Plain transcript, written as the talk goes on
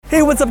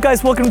Hey, what's up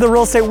guys? Welcome to the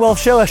Real Estate Wealth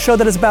Show, a show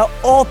that is about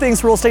all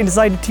things real estate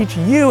designed to teach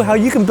you how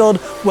you can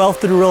build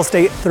wealth through real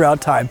estate throughout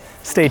time.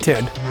 Stay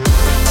tuned.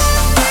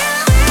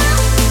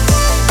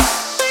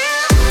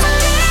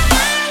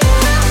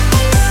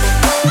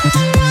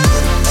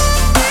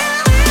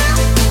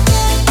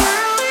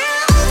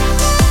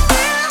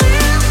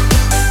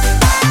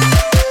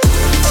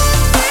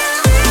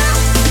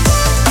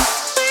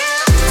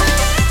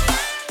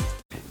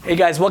 Hey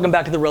guys, welcome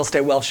back to the Real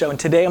Estate Wealth Show, and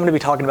today I'm going to be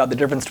talking about the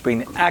difference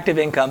between active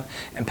income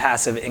and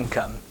passive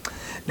income.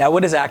 Now,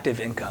 what is active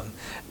income?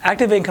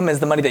 Active income is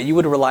the money that you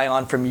would rely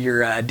on from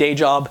your day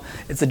job.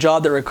 It's a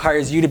job that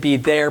requires you to be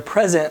there,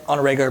 present on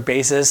a regular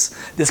basis.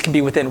 This can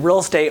be within real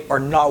estate or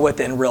not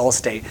within real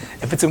estate.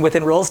 If it's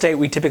within real estate,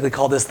 we typically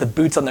call this the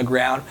boots on the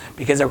ground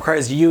because it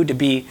requires you to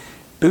be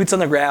boots on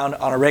the ground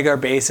on a regular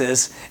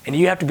basis, and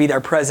you have to be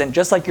there present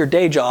just like your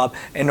day job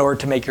in order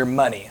to make your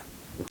money.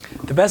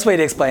 The best way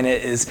to explain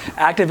it is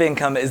active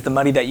income is the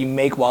money that you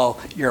make while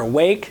you're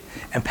awake,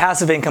 and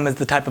passive income is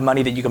the type of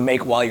money that you can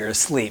make while you're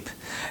asleep.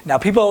 Now,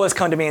 people always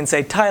come to me and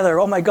say, Tyler,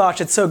 oh my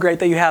gosh, it's so great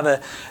that you have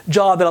a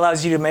job that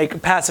allows you to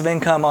make passive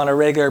income on a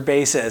regular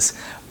basis.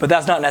 But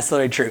that's not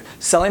necessarily true.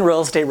 Selling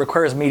real estate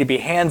requires me to be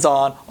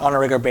hands-on on a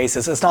regular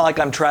basis. It's not like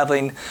I'm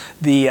traveling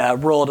the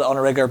world on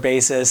a regular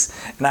basis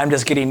and I'm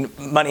just getting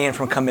money in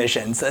from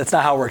commissions. That's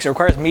not how it works. It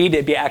requires me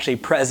to be actually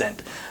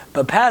present.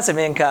 But passive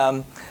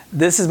income,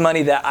 this is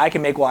money that I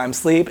can make while I'm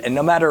asleep, and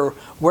no matter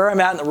where I'm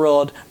at in the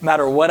world, no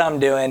matter what I'm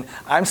doing,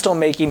 I'm still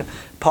making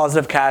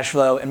positive cash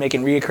flow and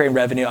making recurring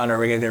revenue on a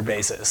regular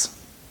basis.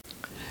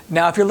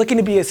 Now, if you're looking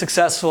to be a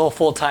successful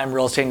full-time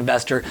real estate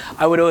investor,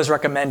 I would always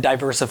recommend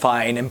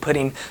diversifying and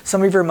putting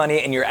some of your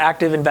money in your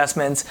active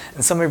investments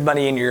and some of your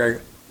money in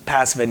your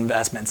passive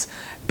investments.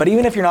 But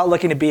even if you're not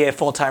looking to be a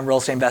full-time real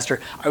estate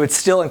investor, I would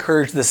still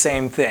encourage the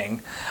same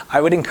thing.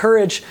 I would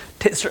encourage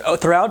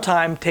throughout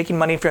time taking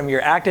money from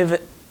your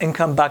active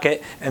income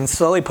bucket and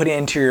slowly putting it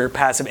into your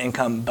passive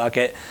income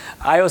bucket.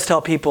 I always tell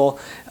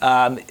people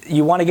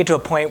you want to get to a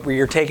point where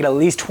you're taking at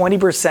least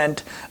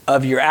 20%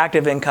 of your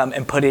active income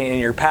and putting it in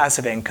your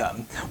passive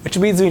income, which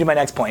leads me to my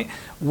next point.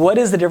 What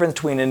is the difference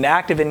between an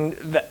active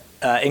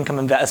income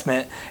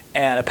investment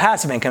and a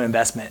passive income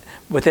investment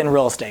within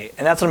real estate?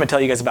 And that's what I'm going to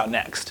tell you guys about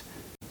next.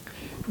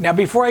 Now,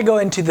 before I go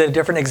into the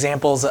different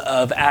examples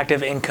of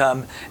active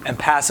income and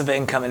passive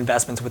income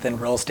investments within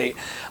real estate,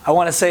 I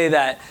want to say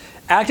that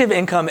active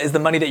income is the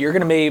money that you're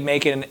going to be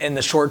making in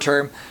the short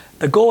term.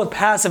 The goal with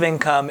passive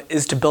income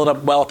is to build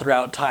up wealth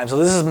throughout time. So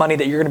this is money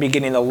that you're going to be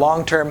getting in the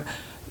long term,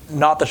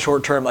 not the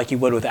short term like you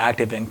would with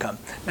active income.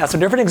 Now, some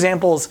different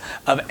examples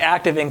of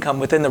active income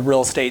within the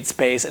real estate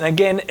space. And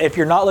again, if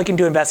you're not looking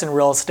to invest in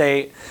real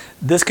estate,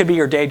 this could be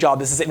your day job.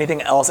 This is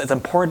anything else. It's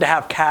important to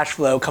have cash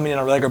flow coming in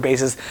on a regular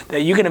basis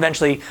that you can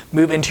eventually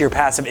move into your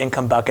passive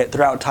income bucket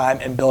throughout time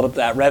and build up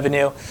that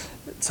revenue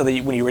so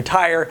that when you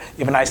retire, you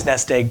have a nice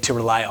nest egg to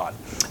rely on.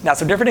 Now,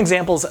 some different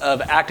examples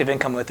of active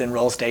income within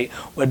real estate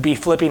would be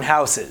flipping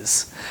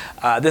houses.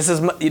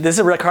 This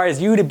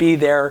requires you to be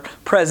there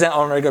present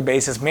on a regular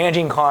basis,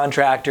 managing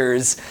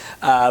contractors,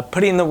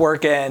 putting the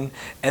work in,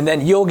 and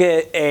then you'll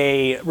get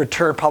a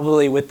return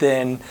probably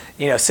within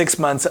 6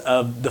 months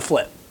of the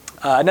flip.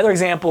 Another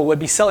example would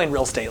be selling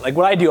real estate, like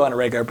what I do on a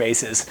regular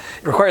basis.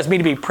 It requires me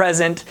to be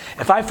present.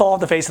 If I fall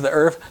off the face of the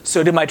earth,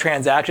 so do my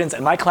transactions,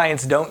 and my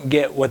clients don't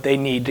get what they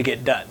need to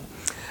get done.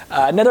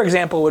 Another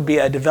example would be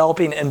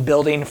developing and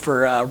building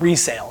for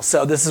resale.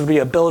 So this would be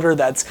a builder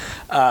that's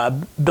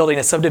building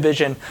a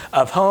subdivision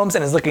of homes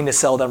and is looking to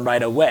sell them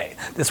right away.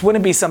 This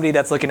wouldn't be somebody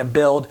that's looking to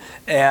build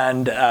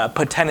and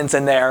put tenants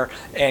in there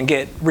and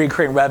get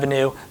recurring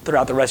revenue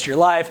throughout the rest of your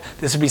life.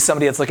 This would be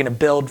somebody that's looking to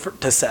build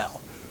to sell.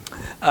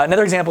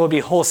 Another example would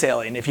be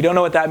wholesaling. If you don't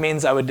know what that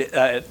means, I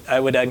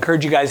would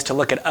encourage you guys to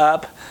look it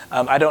up.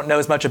 I don't know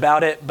as much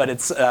about it, but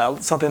it's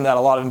something that a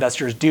lot of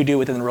investors do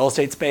within the real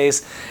estate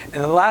space.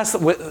 And the last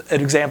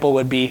example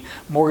would be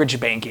mortgage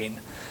banking.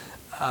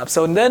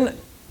 So then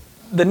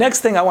the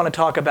next thing I want to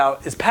talk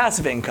about is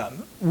passive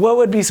income. What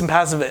would be some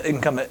passive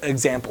income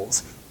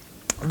examples?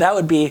 That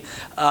would be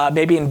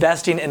maybe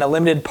investing in a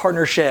limited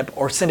partnership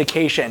or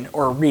syndication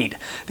or a REIT.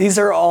 These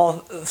are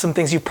all some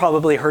things you've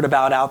probably heard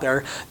about out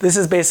there. This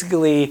is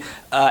basically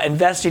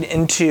investing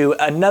into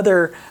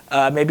another,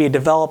 maybe a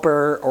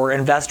developer or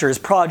investor's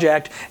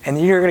project,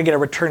 and you're going to get a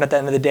return at the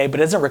end of the day,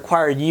 but it doesn't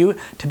require you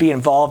to be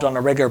involved on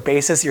a regular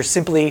basis. You're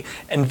simply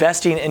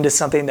investing into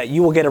something that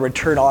you will get a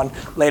return on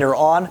later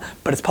on,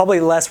 but it's probably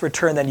less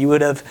return than you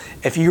would have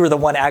if you were the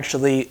one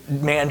actually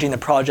managing the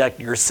project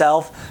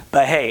yourself.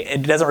 But hey,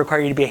 it doesn't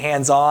require you to be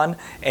hands-on,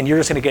 and you're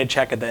just going to get a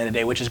check at the end of the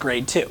day, which is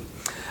great too.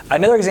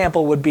 Another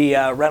example would be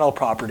rental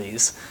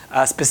properties,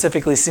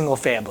 specifically single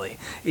family.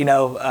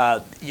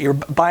 You're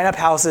buying up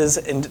houses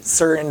in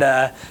certain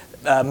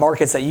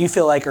markets that you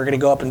feel like are going to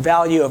go up in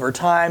value over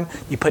time.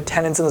 You put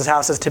tenants in those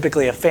houses,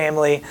 typically a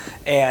family,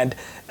 and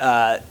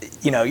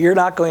you're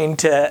not going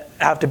to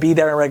have to be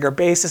there on a regular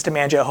basis to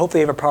manage it.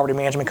 Hopefully you have a property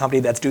management company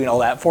that's doing all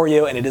that for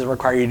you, and it doesn't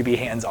require you to be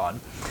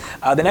hands-on.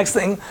 The next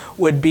thing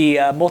would be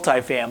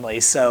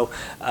multifamily. So,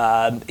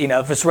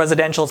 if it's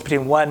residential, it's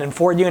between 1 and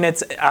 4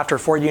 units. After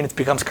 4 units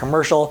becomes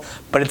commercial,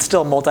 but it's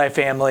still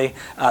multifamily.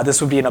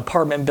 This would be an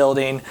apartment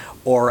building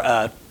or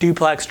a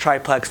duplex,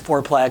 triplex,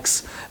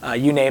 fourplex,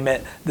 you name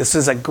it. This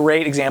is a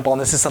great example,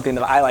 and this is something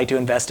that I like to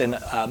invest in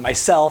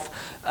myself,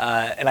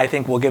 and I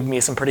think will give me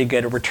some pretty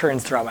good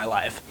returns throughout my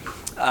life.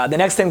 The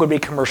next thing would be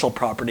commercial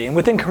property. And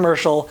within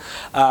commercial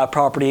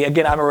property,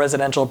 again, I'm a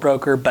residential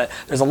broker, but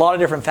there's a lot of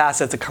different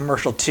facets of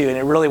commercial too, and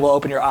it really will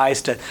open your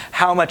eyes to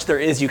how much there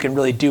is you can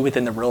really do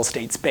within the real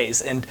estate space.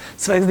 And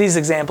some of these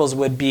examples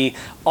would be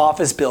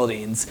office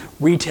buildings,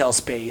 retail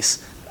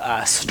space,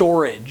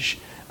 storage,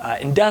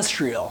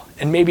 industrial,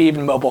 and maybe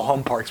even mobile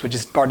home parks, which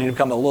is starting to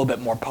become a little bit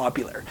more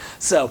popular.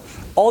 So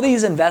all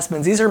these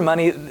investments, these are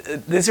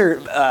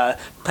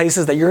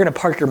places that you're going to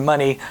park your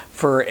money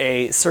for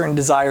a certain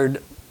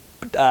desired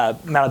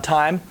amount of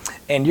time,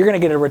 and you're going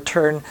to get a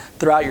return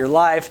throughout your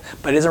life,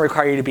 but it doesn't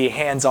require you to be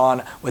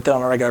hands-on with it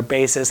on a regular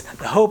basis.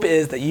 The hope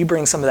is that you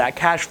bring some of that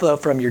cash flow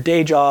from your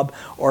day job,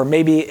 or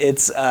maybe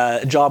it's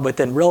a job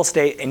within real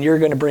estate, and you're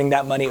going to bring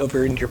that money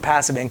over into your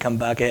passive income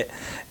bucket.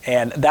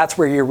 And that's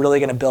where you're really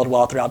going to build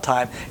wealth throughout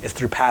time, is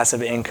through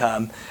passive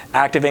income.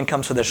 Active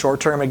income's for the short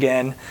term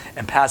again,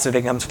 and passive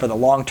income's for the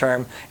long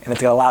term, and it's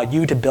going to allow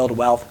you to build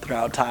wealth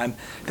throughout time.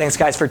 Thanks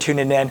guys for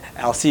tuning in.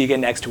 I'll see you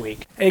again next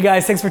week. Hey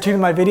guys, thanks for tuning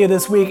in my video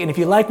this week, and if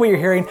you like what you're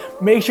hearing,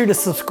 make sure to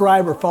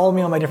subscribe or follow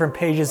me on my different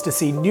pages to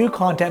see new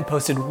content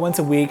posted once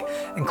a week,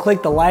 and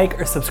click the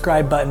like or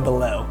subscribe button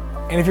below.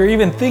 And if you're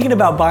even thinking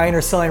about buying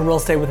or selling real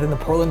estate within the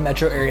Portland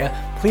metro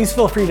area, please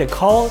feel free to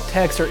call,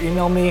 text, or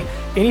email me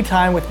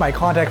anytime with my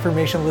contact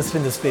information listed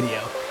in this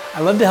video.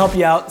 I'd love to help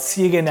you out.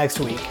 See you again next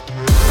week.